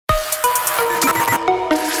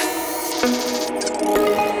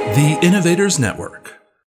The Innovators Network.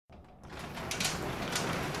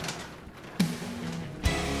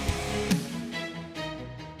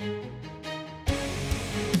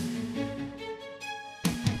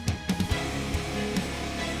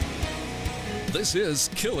 This is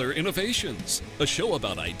Killer Innovations, a show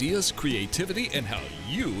about ideas, creativity, and how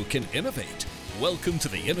you can innovate. Welcome to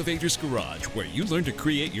the Innovators Garage, where you learn to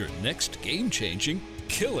create your next game-changing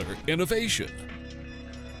killer innovation.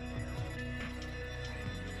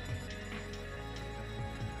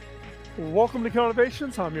 Welcome to Killer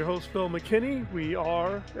Innovations. I'm your host, Phil McKinney. We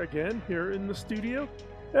are, again, here in the studio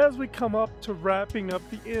as we come up to wrapping up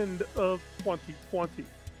the end of 2020.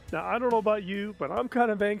 Now, I don't know about you, but I'm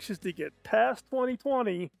kind of anxious to get past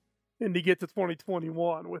 2020 and to get to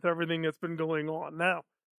 2021 with everything that's been going on. Now,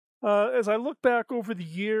 as I look back over the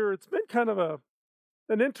year, it's been kind of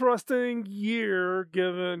an interesting year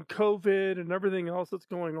given COVID and everything else that's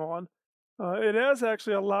going on. It has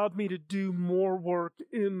actually allowed me to do more work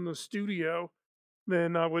in the studio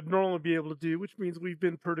than I would normally be able to do, which means we've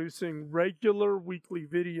been producing regular weekly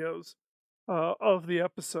videos of the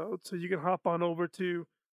episodes. So you can hop on over to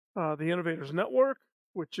the Innovators Network,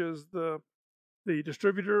 which is the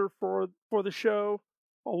distributor for the show,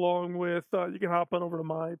 along with you can hop on over to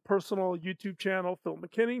my personal YouTube channel, Phil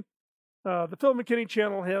McKinney. The Phil McKinney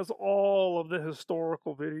channel has all of the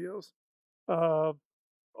historical videos,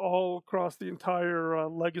 all across the entire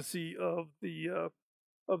legacy of the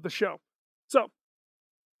show. So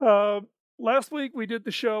last week we did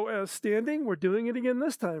the show as standing. We're doing it again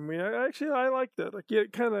this time. I liked it.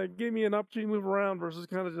 It kind of gave me an opportunity to move around versus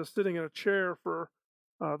kind of just sitting in a chair for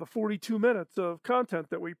the 42 minutes of content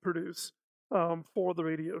that we produce for the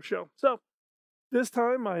radio show. So this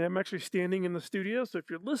time I am actually standing in the studio. So if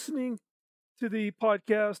you're listening to the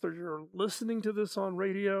podcast or you're listening to this on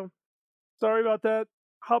radio, sorry about that.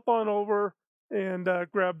 Hop on over and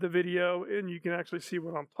grab the video and you can actually see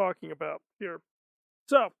what I'm talking about here.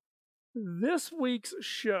 So this week's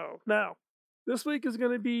show. Now, this week is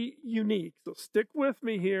going to be unique, so stick with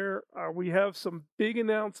me here. We have some big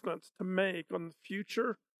announcements to make on the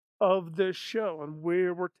future of this show and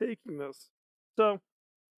where we're taking this. So,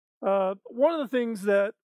 one of the things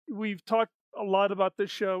that we've talked a lot about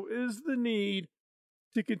this show is the need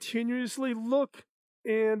to continuously look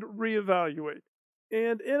and reevaluate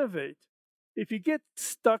and innovate. If you get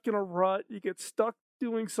stuck in a rut, you get stuck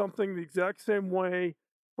doing something the exact same way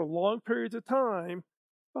for long periods of time,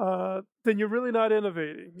 then you're really not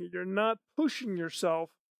innovating. You're not pushing yourself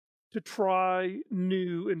to try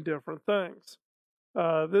new and different things.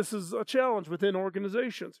 This is a challenge within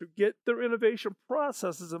organizations who get their innovation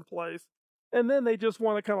processes in place, and then they just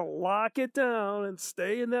want to kind of lock it down and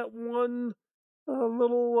stay in that one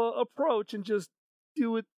little approach and just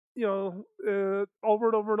do it, over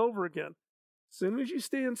and over and over again. As soon as you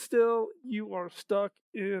stand still, you are stuck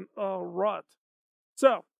in a rut.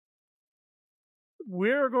 So,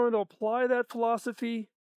 we're going to apply that philosophy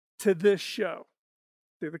to this show,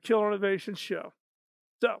 to the Killer Innovation Show.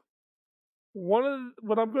 So, what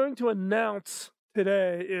I'm going to announce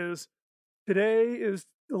today is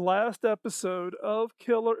the last episode of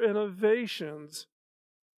Killer Innovations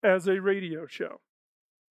as a radio show.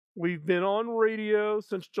 We've been on radio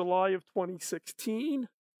since July of 2016.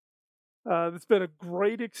 It's been a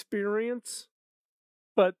great experience,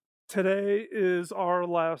 but today is our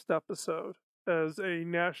last episode as a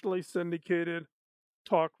nationally syndicated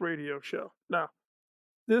talk radio show. Now,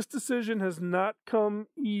 this decision has not come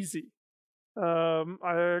easy. I've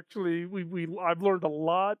learned a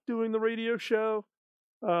lot doing the radio show,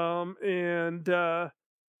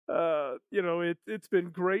 it's been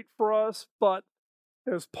great for us. But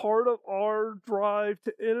as part of our drive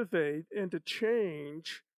to innovate and to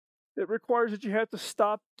change, it requires that you have to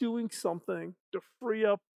stop doing something to free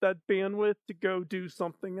up that bandwidth to go do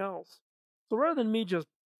something else. So rather than me just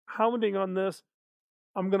hounding on this,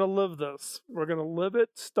 I'm going to live this. We're going to live it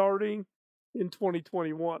starting in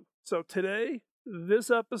 2021. So today, this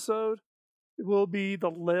episode will be the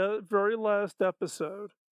very last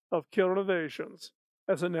episode of Killer Innovations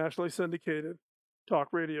as a nationally syndicated talk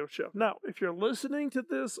radio show. Now, if you're listening to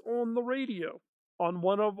this on the radio, on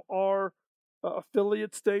one of our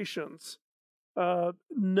affiliate stations,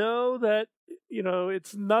 know that,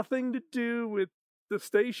 it's nothing to do with the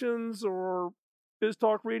stations or Biz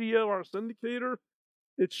Talk Radio, our syndicator.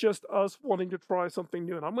 It's just us wanting to try something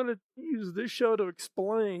new. And I'm going to use this show to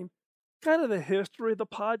explain kind of the history of the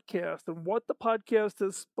podcast and what the podcast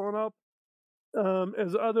has spun up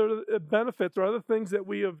as other benefits or other things that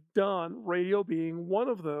we have done, radio being one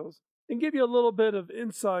of those, and give you a little bit of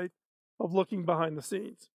insight of looking behind the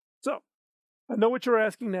scenes. So, I know what you're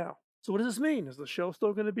asking now. So what does this mean? Is the show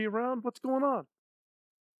still going to be around? What's going on?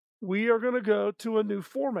 We are going to go to a new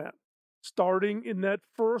format starting in that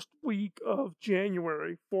first week of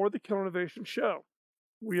January for the Killer Innovation show.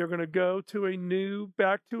 We are going to go to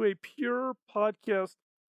back to a pure podcast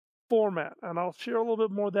format, and I'll share a little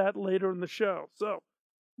bit more of that later in the show. So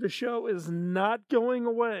the show is not going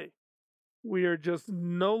away. We are just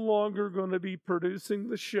no longer going to be producing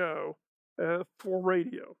the show for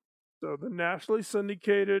radio. So the nationally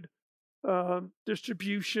syndicated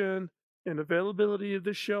distribution and availability of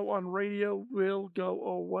the show on radio will go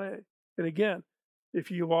away. And again,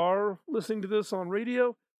 if you are listening to this on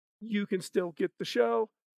radio, you can still get the show.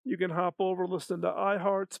 You can hop over, listen to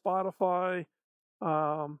iHeart, Spotify,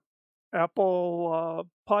 Apple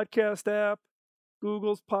podcast app,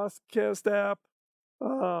 Google's podcast app,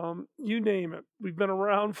 you name it. We've been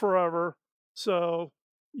around forever, so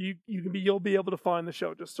you'll be able to find the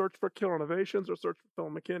show. Just search for Killer Innovations or search for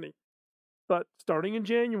Phil McKinney. But starting in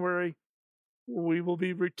January, we will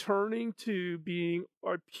be returning to being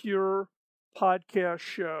a pure podcast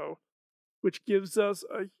show, which gives us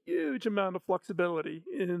a huge amount of flexibility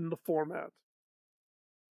in the format.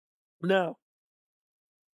 Now,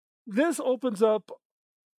 this opens up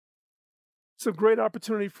some great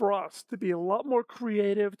opportunity for us to be a lot more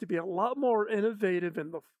creative, to be a lot more innovative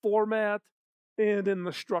in the format and in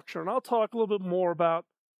the structure. And I'll talk a little bit more about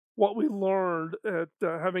what we learned at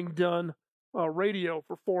having done radio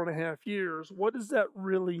for 4.5 years. What does that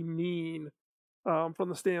really mean from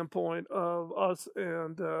the standpoint of us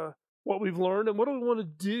and what we've learned, and what do we want to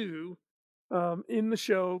do in the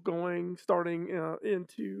show starting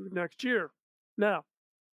into next year? Now,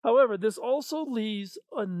 however, this also leaves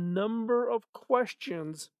a number of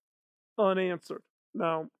questions unanswered.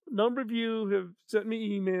 Now, a number of you have sent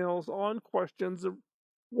me emails on questions of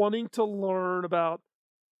wanting to learn about,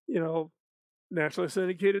 nationally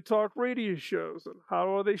syndicated talk radio shows, and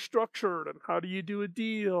how are they structured, and how do you do a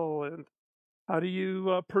deal, and how do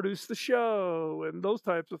you produce the show, and those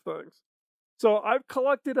types of things. So I've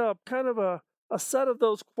collected up kind of a set of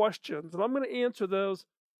those questions, and I'm going to answer those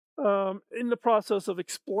in the process of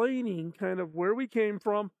explaining kind of where we came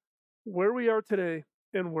from, where we are today,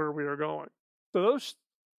 and where we are going. So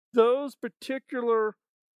those particular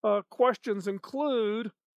questions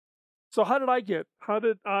include, so how did I,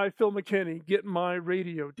 Phil McKinney, get my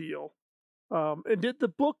radio deal? And did the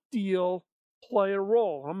book deal play a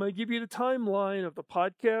role? I'm going to give you the timeline of the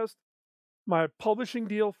podcast, my publishing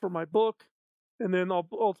deal for my book, and then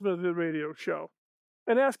ultimately the radio show.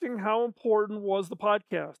 And asking how important was the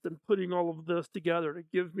podcast and putting all of this together to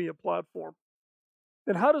give me a platform.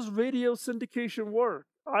 And how does radio syndication work?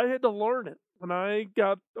 I had to learn it. When I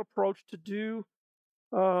got approached to do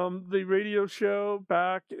the radio show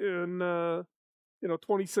back in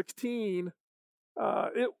 2016,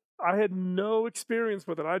 I had no experience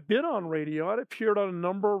with it. I'd been on radio. I'd appeared on a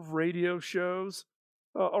number of radio shows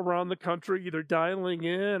around the country, either dialing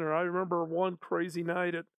in, or I remember one crazy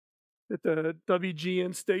night at the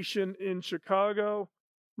WGN station in Chicago,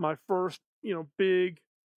 my first, big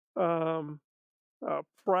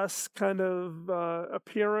press kind of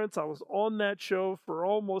appearance. I was on that show for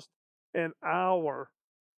almost an hour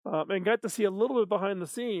and got to see a little bit behind the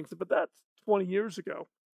scenes, but that's 20 years ago.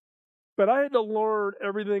 But I had to learn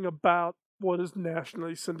everything about what is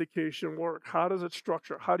nationally syndication work. How does it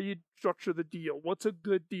structure? How do you structure the deal? What's a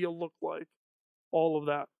good deal look like? All of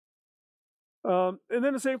that. And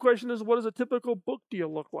then the same question is, what does a typical book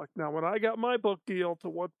deal look like? Now, when I got my book deal to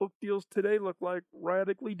what book deals today look like,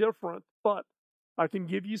 radically different, but I can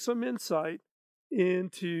give you some insight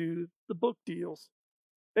into the book deals.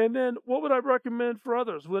 And then what would I recommend for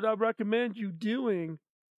others? Would I recommend you doing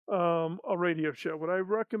a radio show? Would I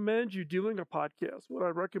recommend you doing a podcast? Would I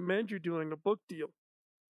recommend you doing a book deal?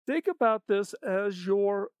 Think about this as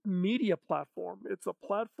your media platform. It's a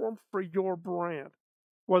platform for your brand.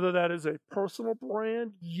 Whether that is a personal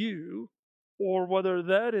brand, you, or whether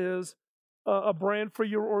that is a brand for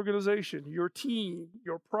your organization, your team,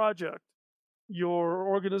 your project, your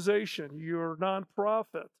organization, your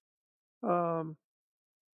nonprofit.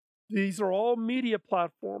 These are all media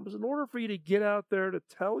platforms. In order for you to get out there to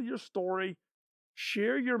tell your story,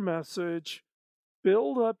 share your message,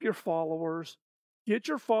 build up your followers, get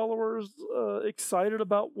your followers excited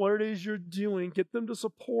about what it is you're doing, get them to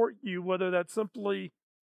support you, whether that's simply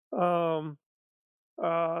being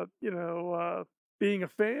a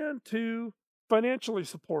fan to financially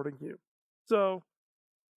supporting you. So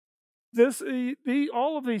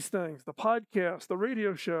all of these things, the podcast, the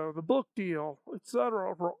radio show, the book deal,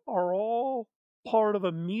 etc., are all part of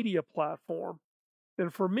a media platform.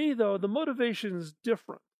 And for me, though, the motivation is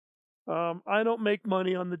different. I don't make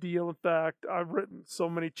money on the deal. In fact, I've written so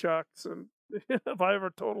many checks, and if I ever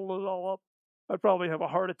total it all up, I'd probably have a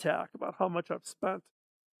heart attack about how much I've spent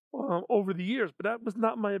over the years. But that was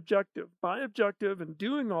not my objective. My objective in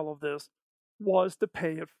doing all of this was to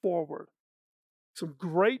pay it forward. Some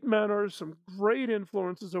great mentors, some great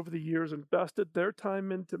influences over the years invested their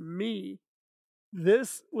time into me.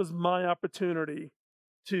 This was my opportunity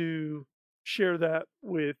to share that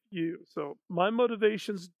with you. So my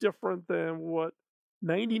motivation's different than what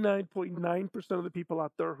 99.9% of the people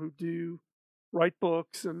out there who do write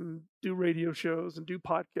books and do radio shows and do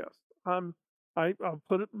podcasts. I'll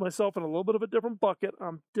put myself in a little bit of a different bucket.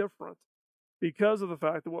 I'm different because of the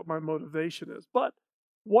fact of what my motivation is. But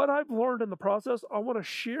what I've learned in the process, I want to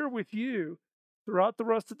share with you throughout the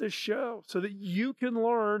rest of this show so that you can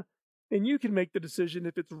learn and you can make the decision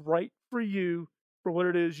if it's right for you for what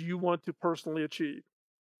it is you want to personally achieve.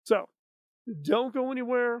 So don't go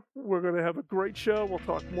anywhere. We're going to have a great show. We'll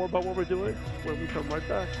talk more about what we're doing when we come right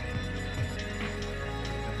back.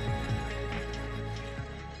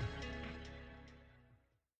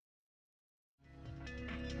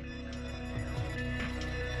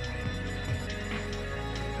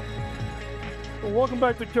 Well, welcome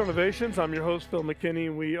back to Kill Innovations. I'm your host, Phil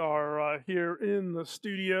McKinney. We are here in the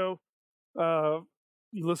studio.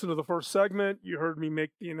 You listened to the first segment. You heard me make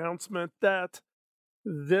the announcement that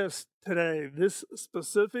this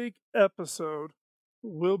specific episode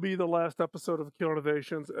will be the last episode of Kill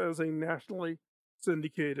Innovations as a nationally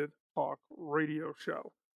syndicated talk radio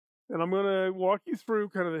show. And I'm going to walk you through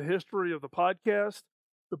kind of the history of the podcast,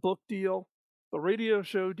 the book deal, the radio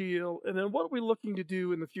show deal, and then what are we looking to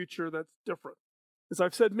do in the future that's different. As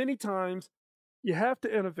I've said many times, you have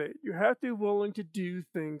to innovate. You have to be willing to do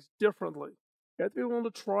things differently. You have to be willing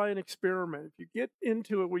to try and experiment. If you get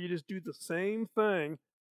into it where you just do the same thing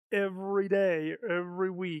every day, every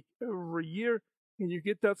week, every year, and you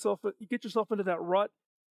get yourself into that rut,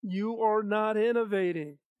 you are not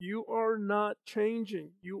innovating. You are not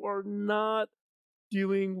changing. You are not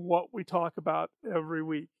doing what we talk about every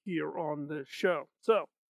week here on this show. So,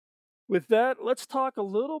 with that, let's talk a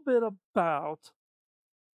little bit about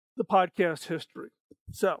the podcast history.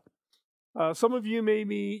 So, some of you may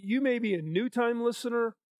be a new time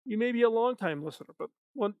listener, you may be a long time listener, but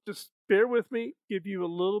just bear with me, give you a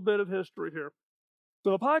little bit of history here.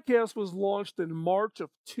 So the podcast was launched in March of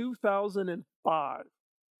 2005.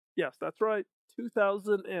 Yes, that's right,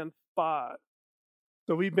 2005.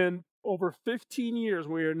 So we've been over 15 years.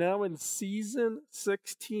 We are now in season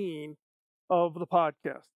 16 of the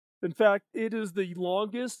podcast. In fact, it is the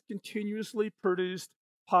longest continuously produced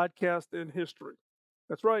podcast in history.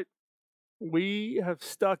 That's right. We have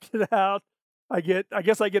stuck it out. I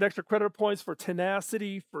guess I get extra credit points for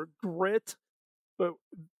tenacity, for grit, but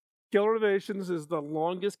Killer Innovations is the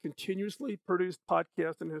longest continuously produced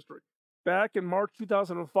podcast in history. Back in March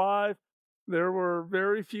 2005, there were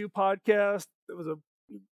very few podcasts. There was a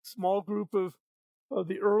small group of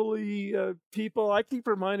the early people. I keep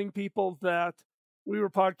reminding people that we were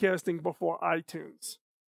podcasting before iTunes.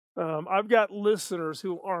 I've got listeners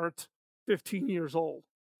who aren't 15 years old.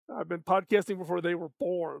 I've been podcasting before they were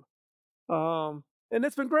born. And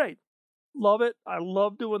it's been great. Love it. I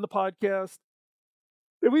love doing the podcast.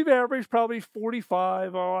 And we've averaged probably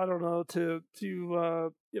 45, to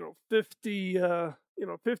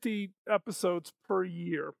 50 episodes per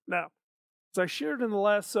year. Now, as I shared in the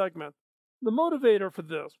last segment, the motivator for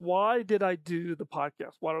this, why did I do the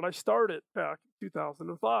podcast? Why did I start it back in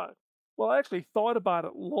 2005? Well, I actually thought about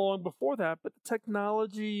it long before that, but the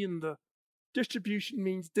technology and the distribution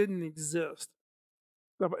means didn't exist.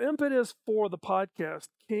 The impetus for the podcast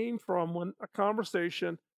came from a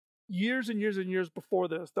conversation years and years and years before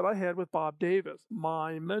this that I had with Bob Davis,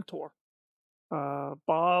 my mentor.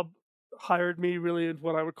 Bob hired me really in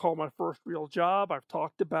what I would call my first real job. I've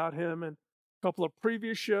talked about him in a couple of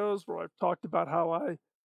previous shows where I've talked about how I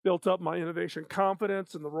built up my innovation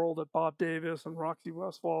confidence and the role that Bob Davis and Roxy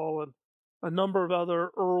Westfall and a number of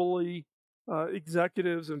other early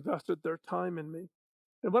executives invested their time in me.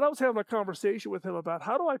 And when I was having a conversation with him about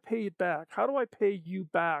how do I pay it back? How do I pay you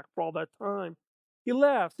back for all that time? He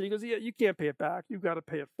laughs and he goes, yeah, you can't pay it back. You've got to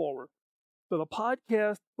pay it forward. So the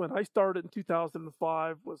podcast, when I started in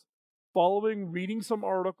 2005, was reading some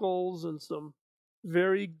articles and some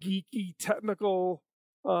very geeky technical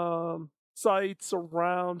sites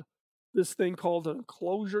around this thing called an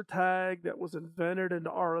enclosure tag that was invented into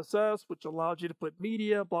RSS, which allowed you to put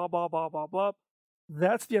media, blah, blah, blah, blah, blah.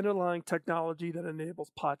 That's the underlying technology that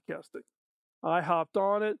enables podcasting. I hopped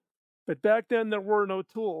on it, but back then there were no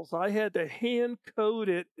tools. I had to hand code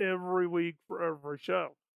it every week for every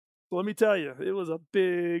show. So let me tell you, it was a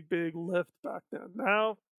big, big lift back then.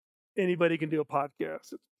 Now, anybody can do a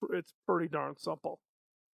podcast. It's pretty darn simple.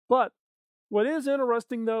 But what is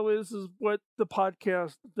interesting, though, is what the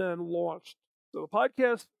podcast then launched. So the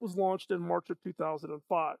podcast was launched in March of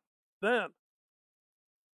 2005.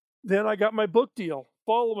 Then I got my book deal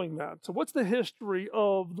following that. So what's the history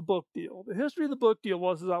of the book deal? The history of the book deal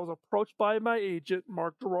was I was approached by my agent,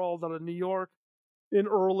 Mark Gerald, out of New York, in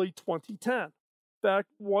early 2010. In fact,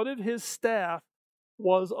 one of his staff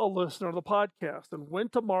was a listener of the podcast and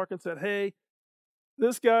went to Mark and said, hey,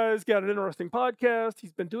 this guy's got an interesting podcast.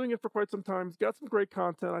 He's been doing it for quite some time. He's got some great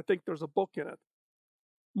content. I think there's a book in it.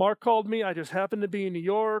 Mark called me. I just happened to be in New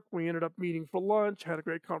York. We ended up meeting for lunch, had a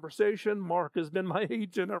great conversation. Mark has been my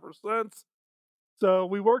agent ever since. So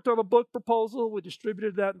we worked on a book proposal. We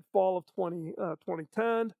distributed that in fall of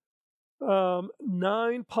 2010.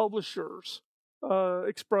 9 publishers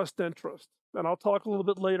expressed interest. And I'll talk a little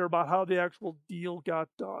bit later about how the actual deal got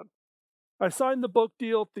done. I signed the book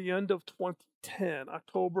deal at the end of 2010,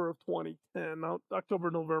 October of 2010,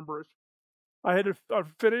 October, November-ish. I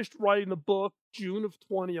finished writing the book June of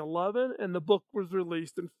 2011, and the book was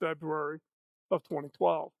released in February of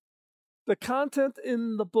 2012. The content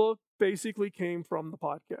in the book basically came from the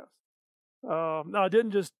podcast. Now, I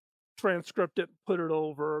didn't just transcript it and put it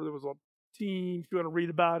over. There was a team. If you want to read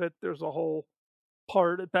about it, there's a whole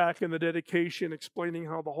part back in the dedication explaining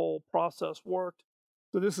how the whole process worked.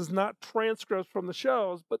 So this is not transcripts from the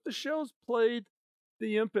shows, but the shows played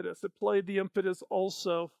the impetus. It played the impetus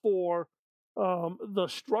also for the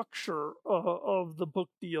structure of the book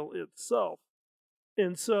deal itself.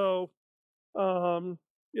 And so, so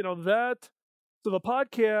the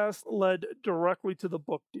podcast led directly to the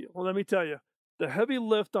book deal. Well, let me tell you, the heavy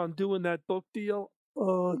lift on doing that book deal,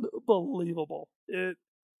 unbelievable.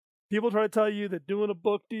 People try to tell you that doing a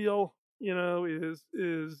book deal, is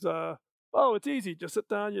it's easy. Just sit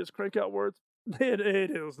down, you just crank out words. It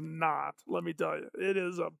is not. Let me tell you, it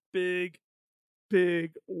is a big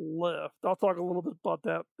lift. I'll talk a little bit about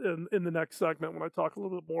that in the next segment when I talk a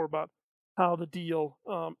little bit more about how the deal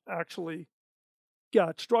actually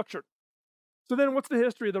got structured. So then what's the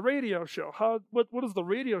history of the radio show? What does the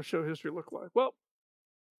radio show history look like? Well,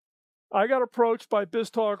 I got approached by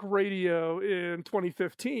BizTalk Radio in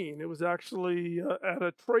 2015. It was actually at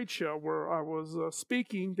a trade show where I was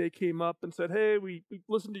speaking. They came up and said, hey, we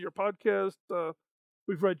listened to your podcast.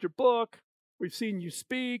 We've read your book. We've seen you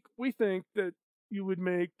speak. We think that you would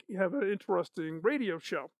have an interesting radio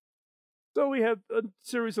show. So we had a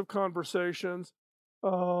series of conversations,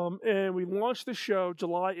 and we launched the show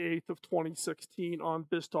July 8th of 2016 on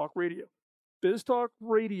BizTalk Radio. BizTalk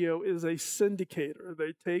Radio is a syndicator.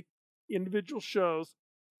 They take individual shows,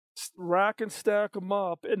 rack and stack them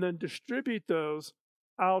up, and then distribute those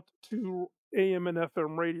out to AM and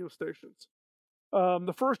FM radio stations.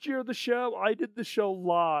 The first year of the show, I did the show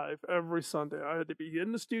live every Sunday. I had to be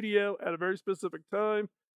in the studio at a very specific time.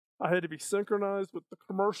 I had to be synchronized with the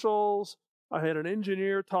commercials. I had an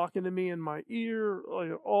engineer talking to me in my ear,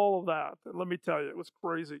 all of that. And let me tell you, it was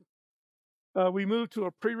crazy. We moved to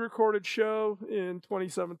a pre-recorded show in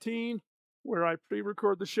 2017 where I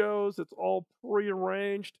pre-record the shows. It's all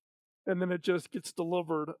pre-arranged, and then it just gets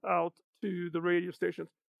delivered out to the radio stations.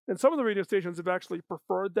 And some of the radio stations have actually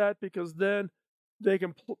preferred that because then they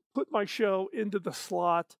can put my show into the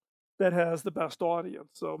slot that has the best audience.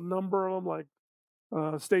 So a number of them, like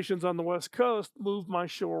stations on the West Coast, move my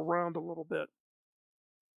show around a little bit.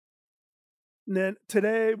 And then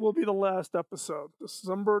today will be the last episode.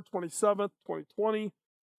 December 27th, 2020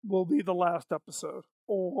 will be the last episode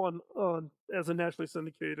on as a nationally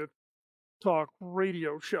syndicated talk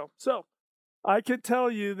radio show. So I can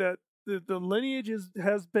tell you that the lineage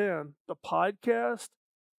has been the podcast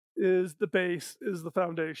is the base, is the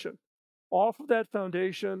foundation. Off of that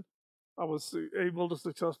foundation, I was able to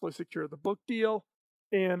successfully secure the book deal,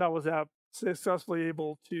 and I was successfully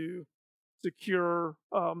able to secure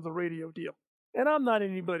the radio deal. And I'm not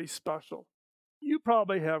anybody special. You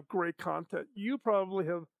probably have great content. You probably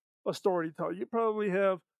have a story to tell. You probably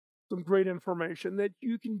have some great information that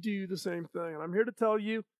you can do the same thing. And I'm here to tell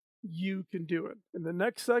you, you can do it. In the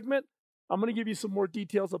next segment, I'm going to give you some more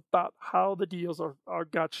details about how the deals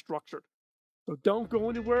got structured. So don't go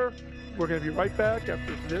anywhere. We're going to be right back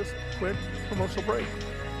after this quick commercial break.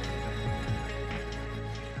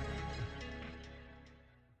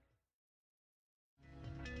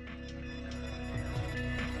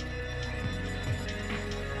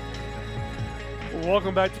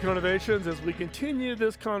 Welcome back to Connovations as we continue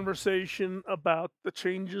this conversation about the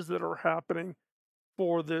changes that are happening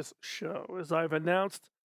for this show. As I've announced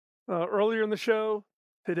earlier in the show,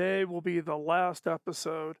 today will be the last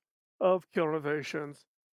episode of Killer Innovations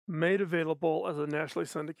made available as a nationally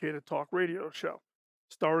syndicated talk radio show.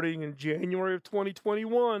 Starting in January of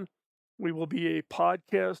 2021, we will be a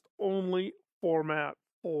podcast only format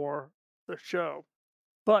for the show.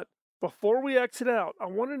 But before we exit out, I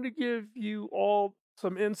wanted to give you all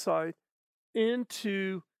some insight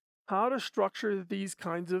into how to structure these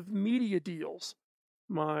kinds of media deals.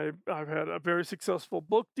 I've had a very successful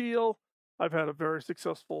book deal. I've had a very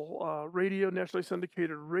successful nationally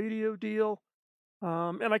syndicated radio deal.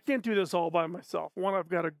 And I can't do this all by myself. One, I've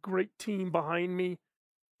got a great team behind me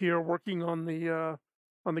here working on the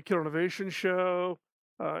Killer Innovation Show.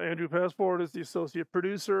 Andrew Passport is the associate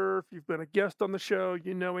producer. If you've been a guest on the show,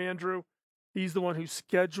 you know Andrew. He's the one who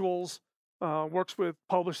schedules, works with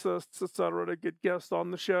publicists, etc., to get guests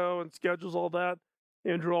on the show and schedules all that.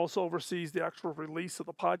 Andrew also oversees the actual release of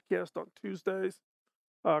the podcast on Tuesdays.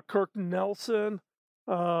 Kirk Nelson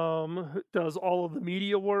does all of the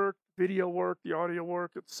media work, video work, the audio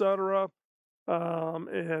work, etc.,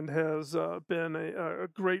 and has been a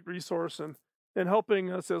great resource in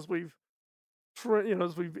helping us as we've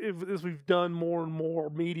done more and more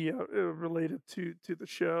media related to the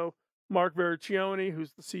show. Mark Vericcioni,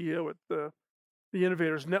 who's the CEO at the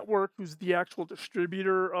Innovators Network, who's the actual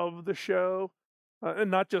distributor of the show,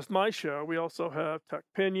 and not just my show. We also have Tech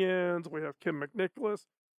Pinions. We have Kim McNicholas.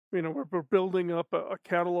 We're building up a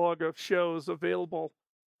catalog of shows available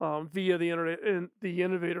via the internet and the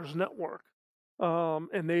Innovators Network,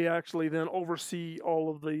 and they actually then oversee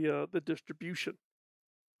all of the distribution.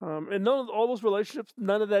 And all those relationships,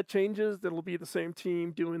 none of that changes. It'll be the same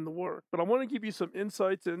team doing the work. But I want to give you some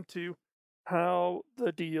insights into how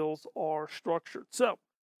the deals are structured. So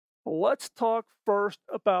let's talk first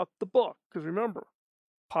about the book, because remember,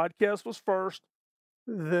 podcast was first,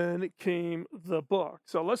 then it came the book.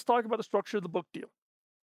 So let's talk about the structure of the book deal.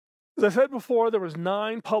 As I said before, there was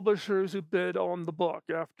 9 publishers who bid on the book.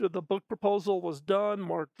 After the book proposal was done,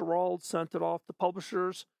 Mark Gerald sent it off to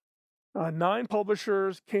publishers. 9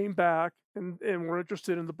 publishers came back and were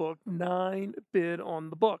interested in the book. 9 bid on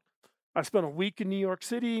the book. I spent a week in New York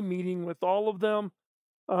City meeting with all of them,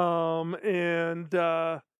 and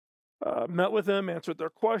met with them, answered their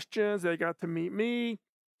questions. They got to meet me,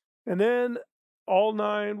 and then all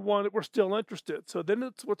 9 were still interested. So then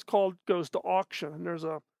it's what's called goes to auction, and there's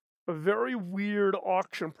a very weird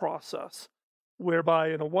auction process whereby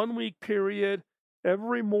in a 1-week period,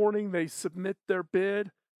 every morning they submit their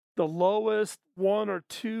bid. The lowest 1 or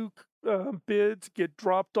 2 bids get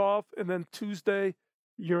dropped off, and then Tuesday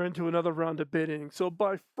you're into another round of bidding. So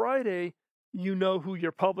by Friday, you know who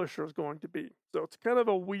your publisher is going to be. So it's kind of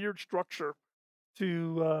a weird structure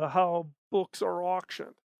to how books are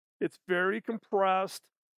auctioned. It's very compressed,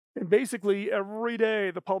 and basically every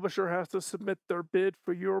day the publisher has to submit their bid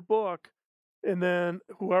for your book, and then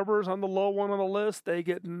whoever's on the low one on the list, they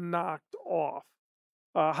get knocked off.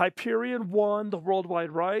 Hyperion won the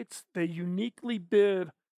worldwide rights. They uniquely bid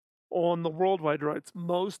on the worldwide rights.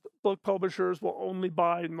 Most book publishers will only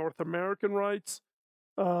buy North American rights,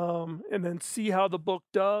 and then see how the book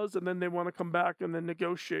does, and then they want to come back and then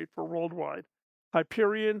negotiate for worldwide.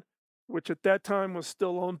 Hyperion, which at that time was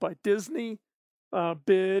still owned by Disney,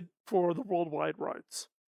 bid for the worldwide rights.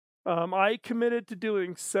 I committed to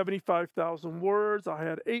doing 75,000 words. I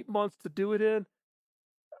had 8 months to do it in.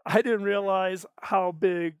 I didn't realize how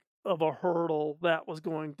big of a hurdle that was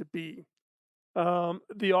going to be.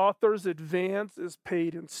 The author's advance is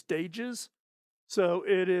paid in stages. So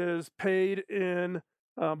it is paid in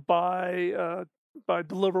by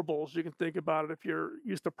deliverables. You can think about it if you're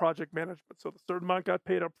used to project management. So the certain amount got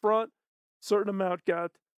paid up front, certain amount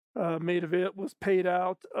got was paid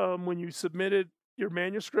out when you submitted your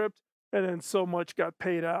manuscript, and then so much got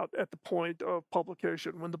paid out at the point of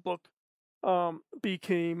publication when the book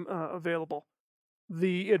became available.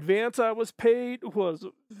 The advance I was paid was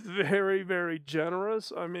very, very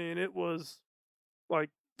generous. I mean, it was like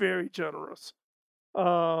very generous.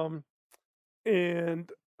 And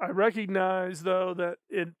I recognize, though, that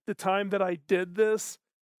in the time that I did this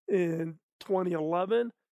in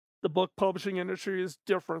 2011, the book publishing industry is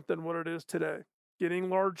different than what it is today. Getting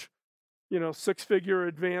large, 6-figure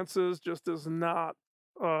advances just is not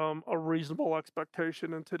a reasonable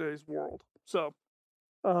expectation in today's world. So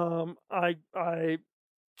I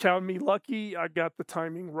count me lucky. I got the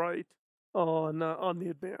timing right on the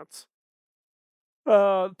advance.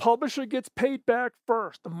 Publisher gets paid back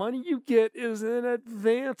first. The money you get is in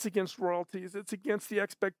advance against royalties. It's against the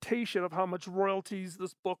expectation of how much royalties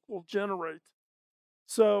this book will generate.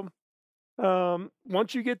 So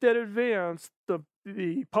once you get that advance,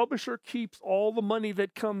 the publisher keeps all the money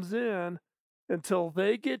that comes in, until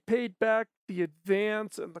they get paid back the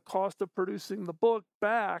advance and the cost of producing the book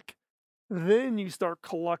back, then you start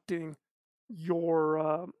collecting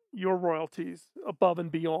your royalties above and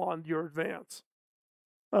beyond your advance.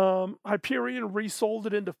 Hyperion resold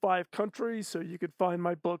it into 5 countries, so you could find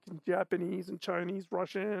my book in Japanese and Chinese,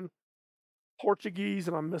 Russian, Portuguese,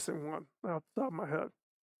 and I'm missing one off the top of my head.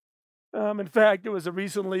 In fact, it was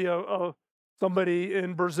recently somebody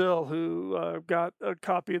in Brazil who got a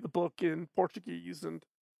copy of the book in Portuguese and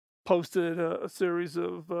posted a series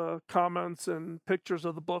of comments and pictures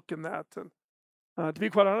of the book and that. And to be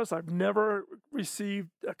quite honest, I've never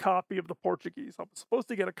received a copy of the Portuguese. I was supposed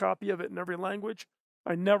to get a copy of it in every language.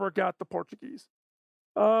 I never got the Portuguese.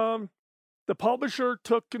 The publisher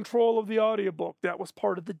took control of the audiobook. That was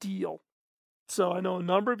part of the deal. So I know a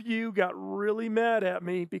number of you got really mad at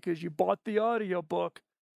me because you bought the audiobook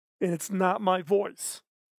and it's not my voice.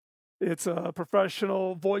 It's a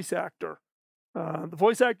professional voice actor. The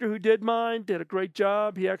voice actor who did mine did a great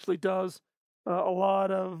job. He actually does a lot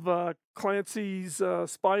of Clancy's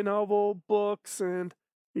spy novel books, and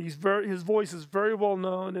his voice is very well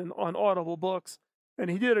known on Audible books. And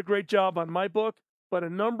he did a great job on my book, but a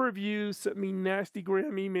number of you sent me nasty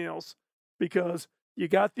gram emails because you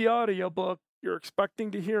got the audiobook, you're expecting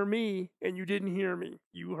to hear me, and you didn't hear me.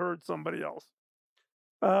 You heard somebody else.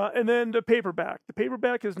 And then the paperback. The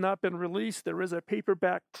paperback has not been released. There is a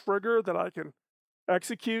paperback trigger that I can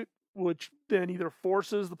execute, which then either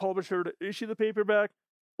forces the publisher to issue the paperback,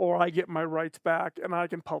 or I get my rights back and I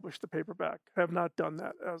can publish the paperback. Have not done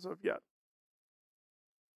that as of yet.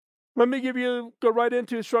 Let me go right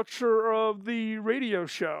into the structure of the radio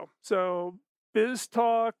show. So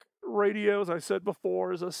BizTalk Radio, as I said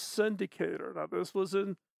before, is a syndicator. Now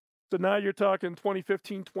so now you're talking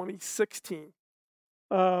 2015, 2016.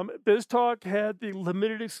 BizTalk had the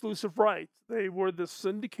limited exclusive rights. They were the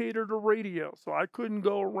syndicator to radio, so I couldn't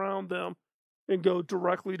go around them and go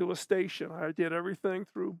directly to a station. I did everything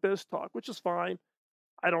through BizTalk, which is fine.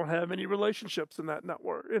 I don't have any relationships in that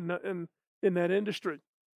network, in that industry.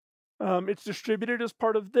 It's distributed as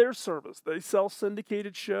part of their service. They sell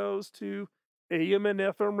syndicated shows to AM and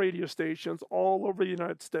FM radio stations all over the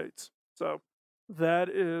United States. So that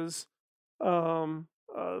is the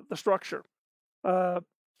structure.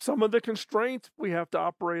 Some of the constraints we have to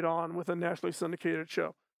operate on with a nationally syndicated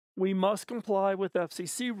show. We must comply with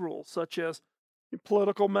FCC rules, such as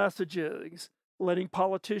political messages, letting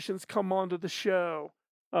politicians come onto the show,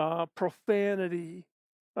 profanity,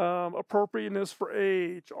 appropriateness for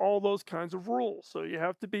age, all those kinds of rules. So you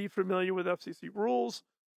have to be familiar with FCC rules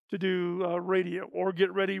to do radio, or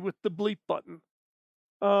get ready with the bleep button.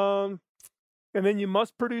 And then you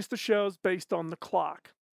must produce the shows based on the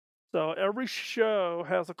clock. So every show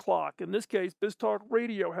has a clock. In this case, BizTalk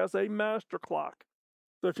Radio has a master clock.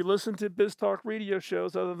 So if you listen to BizTalk Radio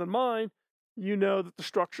shows other than mine, you know that the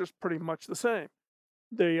structure is pretty much the same.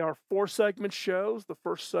 They are 4-segment shows. The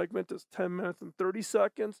first segment is 10 minutes and 30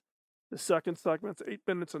 seconds. The second segment is 8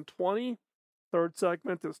 minutes and 20. Third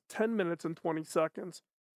segment is 10 minutes and 20 seconds.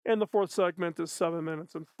 And the fourth segment is 7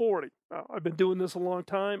 minutes and 40. Now, I've been doing this a long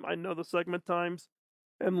time. I know the segment times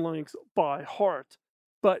and lengths by heart.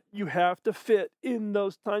 But you have to fit in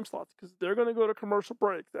those time slots because they're going to go to commercial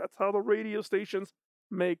break. That's how the radio stations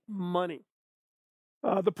make money.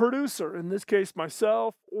 The producer, in this case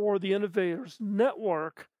myself, or the Innovators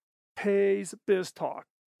Network, pays BizTalk.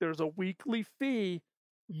 There's a weekly fee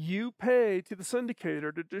you pay to the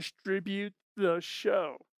syndicator to distribute the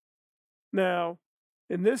show. Now,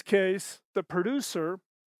 in this case, the producer,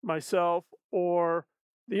 myself, or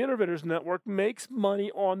the Innovators Network makes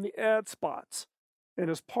money on the ad spots. And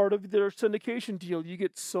as part of their syndication deal, you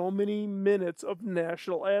get so many minutes of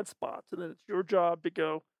national ad spots, and then it's your job to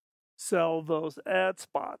go sell those ad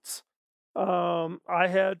spots. I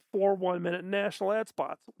had 4 1-minute national ad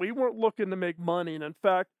spots. We weren't looking to make money, and in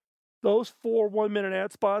fact, those 4 1-minute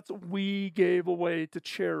ad spots we gave away to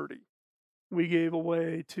charity. We gave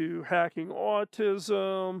away to Hacking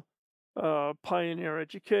Autism, Pioneer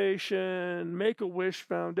Education, Make-A-Wish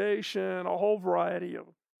Foundation, a whole variety of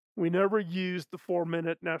them. We never used the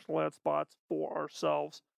 4-minute national ad spots for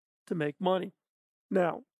ourselves to make money.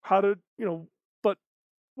 Now, but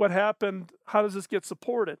what happened? How does this get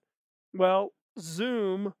supported? Well,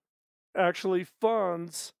 Zoom actually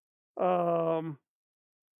funds part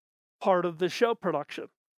of the show production,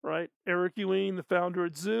 right? Eric Ewing, the founder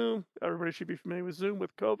at Zoom, everybody should be familiar with Zoom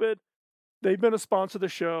with COVID. They've been a sponsor of the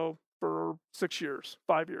show for 6 years,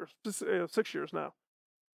 5 years, 6 years now.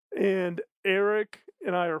 And Eric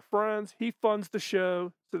and I are friends. He funds the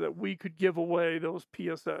show so that we could give away those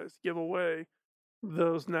PSAs, give away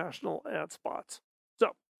those national ad spots.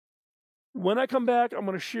 So When I come back, I'm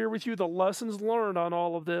going to share with you the lessons learned on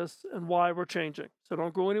all of this and why we're changing. So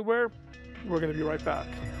don't go anywhere. We're going to be right back.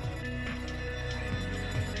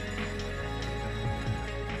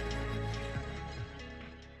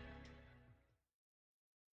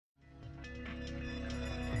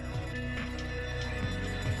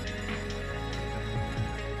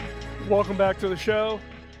 Welcome back to the show.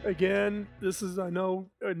 Again, this is, I know,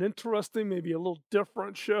 an interesting, maybe a little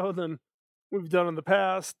different show than we've done in the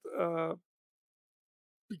past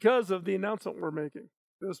because of the announcement we're making.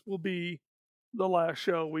 This will be the last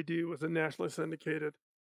show we do as a nationally syndicated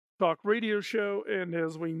talk radio show, and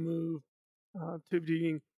as we move to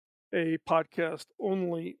being a podcast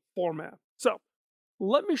only format. So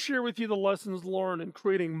let me share with you the lessons learned in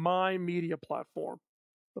creating my media platform,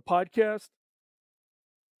 the podcast,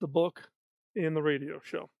 the book, and the radio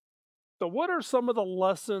show. So what are some of the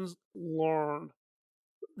lessons learned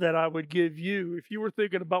that I would give you if you were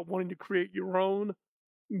thinking about wanting to create your own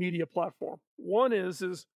media platform? One is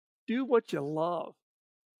do what you love.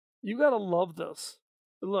 You got to love this.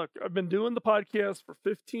 Look, I've been doing the podcast for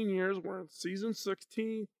 15 years. We're in season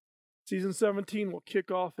 16. Season 17 will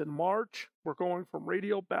kick off in March. We're going from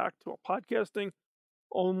radio back to a podcasting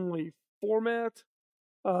only format.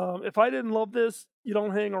 If I didn't love this, you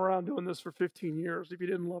don't hang around doing this for 15 years if you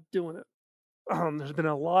didn't love doing it. There's been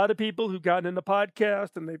a lot of people who've gotten into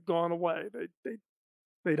podcast and they've gone away.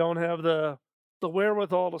 They don't have the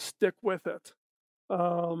wherewithal to stick with it.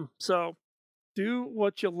 So do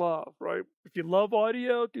what you love, right? If you love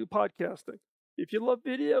audio, do podcasting. If you love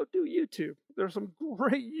video, do YouTube. There's some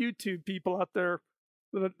great YouTube people out there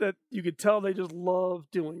that you could tell they just love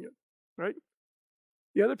doing it, right?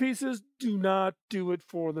 The other piece is do not do it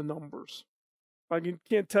for the numbers. I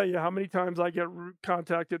can't tell you how many times I get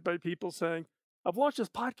contacted by people saying, I've launched this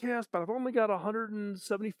podcast, but I've only got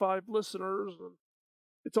 175 listeners. And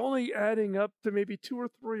it's only adding up to maybe 2 or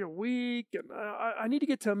 3 a week. And I need to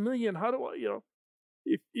get to 1 million. How do I,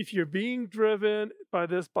 if you're being driven by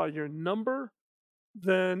your number,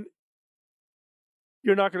 then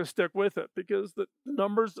you're not going to stick with it because the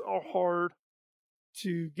numbers are hard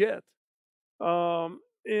to get.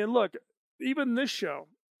 And look, even this show,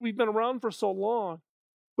 we've been around for so long,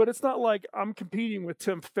 but it's not like I'm competing with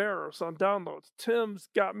Tim Ferriss on downloads. Tim's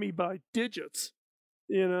got me by digits,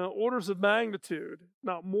 orders of magnitude,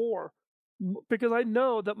 not more, because I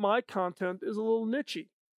know that my content is a little nichey.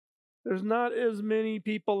 There's not as many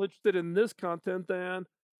people interested in this content than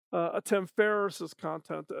a Tim Ferriss's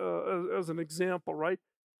content, as an example, right?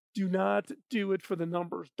 Do not do it for the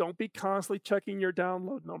numbers. Don't be constantly checking your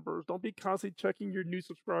download numbers. Don't be constantly checking your new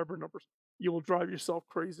subscriber numbers. You will drive yourself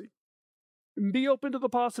crazy. And be open to the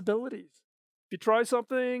possibilities. If you try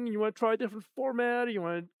something, you want to try a different format, or you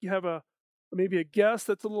want to have maybe a guest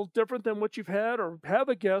that's a little different than what you've had, or have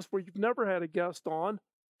a guest where you've never had a guest on,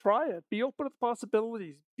 try it. Be open to the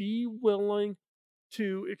possibilities. Be willing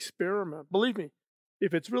to experiment. Believe me,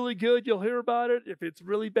 if it's really good, you'll hear about it. If it's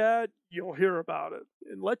really bad, you'll hear about it.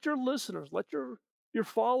 And let your listeners, let your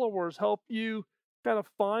followers help you kind of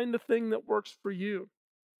find the thing that works for you.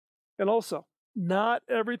 And also, not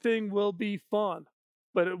everything will be fun,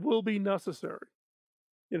 but it will be necessary.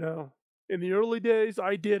 In the early days,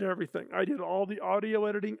 I did everything. I did all the audio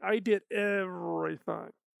editing. I did everything.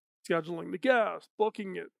 Scheduling the guest,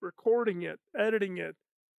 booking it, recording it, editing it,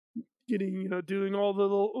 doing all the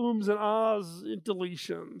little ums and ahs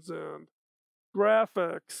deletions and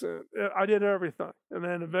graphics. And I did everything. And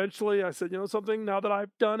then eventually I said, something, now that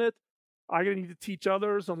I've done it, I need to teach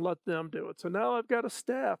others and let them do it. So now I've got a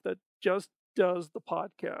staff that just does the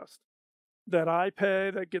podcast, that I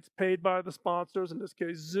pay, that gets paid by the sponsors, in this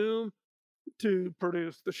case, Zoom, to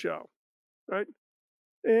produce the show, right?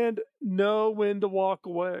 And know when to walk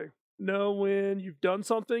away. Know when you've done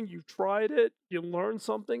something, you've tried it, you learned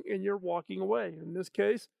something, and you're walking away. In this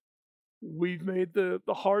case, we've made the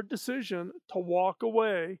hard decision to walk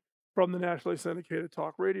away from the nationally syndicated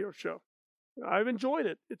talk radio show. I've enjoyed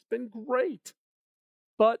it. It's been great.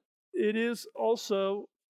 But it is also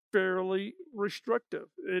fairly restrictive.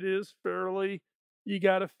 It is fairly, you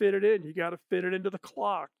got to fit it in. You got to fit it into the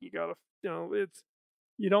clock. You got to,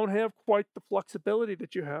 you don't have quite the flexibility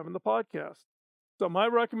that you have in the podcast. So my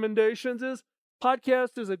recommendations is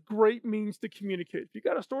podcast is a great means to communicate. If you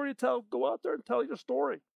got a story to tell, go out there and tell your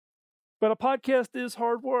story. But a podcast is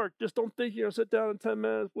hard work. Just don't think you're going to sit down in 10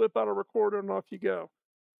 minutes, whip out a recorder, and off you go.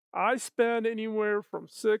 I spend anywhere from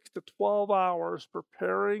 6 to 12 hours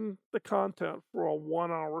preparing the content for a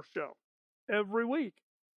 1-hour show every week.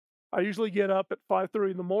 I usually get up at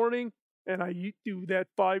 5:30 in the morning, and I do that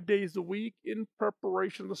 5 days a week in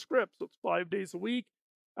preparation of the script. So it's 5 days a week,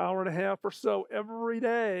 hour and a half or so every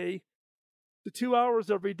day to 2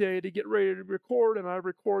 hours every day to get ready to record, and I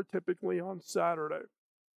record typically on Saturday.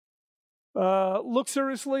 Look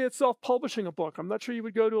seriously at self-publishing a book. I'm not sure you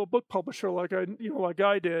would go to a book publisher like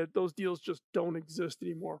I did. Those deals just don't exist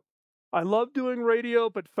anymore. I love doing radio,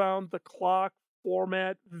 but found the clock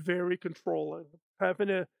format very controlling. Having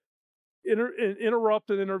to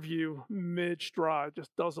interrupt an interview mid-stride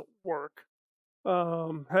just doesn't work.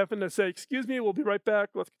 Having to say, excuse me, we'll be right back,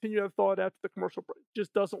 let's continue that thought after the commercial break,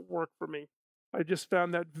 just doesn't work for me. I just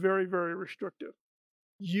found that very, very restrictive.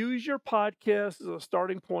 Use your podcast as a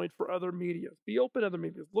starting point for other media. Be open to other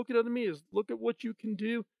media. Look at other media. Look at what you can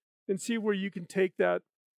do and see where you can take that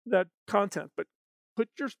content. But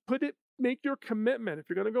make your commitment. If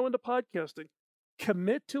you're going to go into podcasting,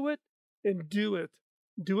 commit to it and do it.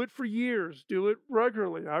 Do it for years. Do it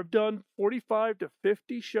regularly. I've done 45 to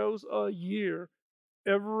 50 shows a year,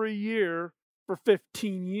 every year for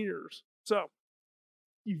 15 years. So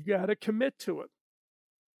you've got to commit to it.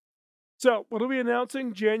 So what are we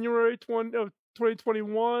announcing? January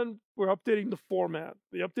 2021, we're updating the format.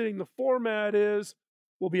 Updating the format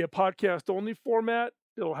will be a podcast-only format.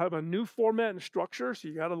 It'll have a new format and structure, so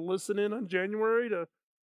you got to listen in on January to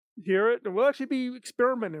hear it. And we'll actually be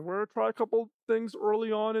experimenting. We're going to try a couple things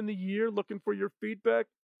early on in the year, looking for your feedback.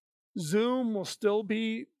 Zoom will still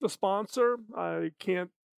be the sponsor. I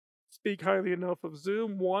can't speak highly enough of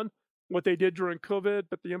Zoom. One, what they did during COVID,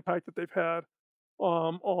 but the impact that they've had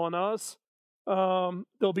on us.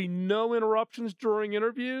 There'll be no interruptions during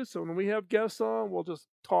interviews. So when we have guests on, we'll just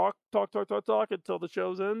talk until the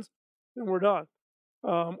show ends, and we're done.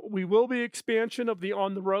 We will be expansion of the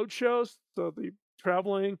on-the-road shows, so the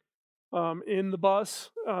traveling in the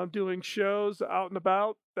bus, doing shows out and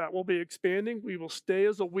about, that will be expanding. We will stay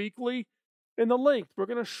as a weekly. And the length, we're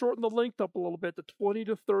going to shorten the length up a little bit to 20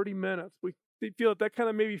 to 30 minutes. We feel that kind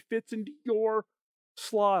of maybe fits into your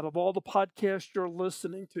slot of all the podcasts you're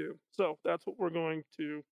listening to. So that's what we're going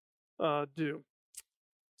to do.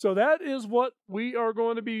 So that is what we are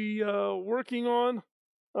going to be working on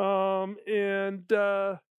and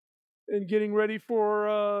getting ready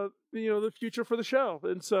for the future for the show.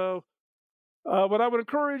 And so what I would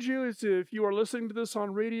encourage you is, if you are listening to this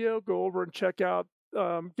on radio, go over and check out,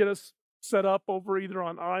 get us set up over either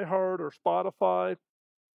on iHeart or Spotify.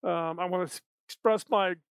 I want to express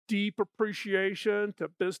my deep appreciation to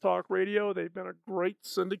BizTalk Radio. They've been a great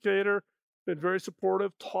syndicator, been very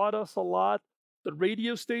supportive, taught us a lot. The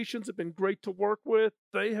radio stations have been great to work with.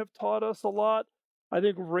 They have taught us a lot. I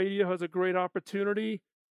think radio has a great opportunity.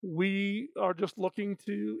 We are just looking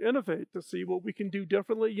to innovate, to see what we can do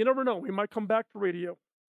differently. You never know. We might come back to radio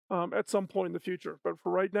at some point in the future. But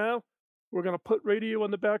for right now, we're going to put radio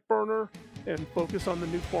on the back burner and focus on the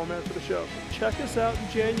new format for the show. Check us out in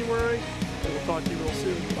January, and we'll talk to you real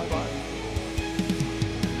soon. Bye-bye.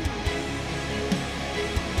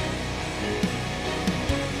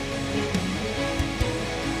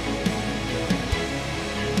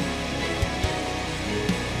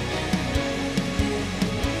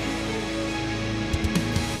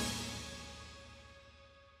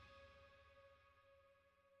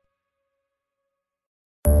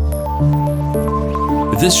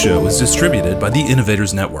 This show is distributed by the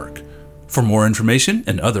Innovators Network. For more information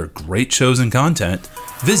and other great shows and content,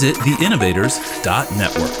 visit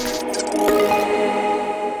theinnovators.network.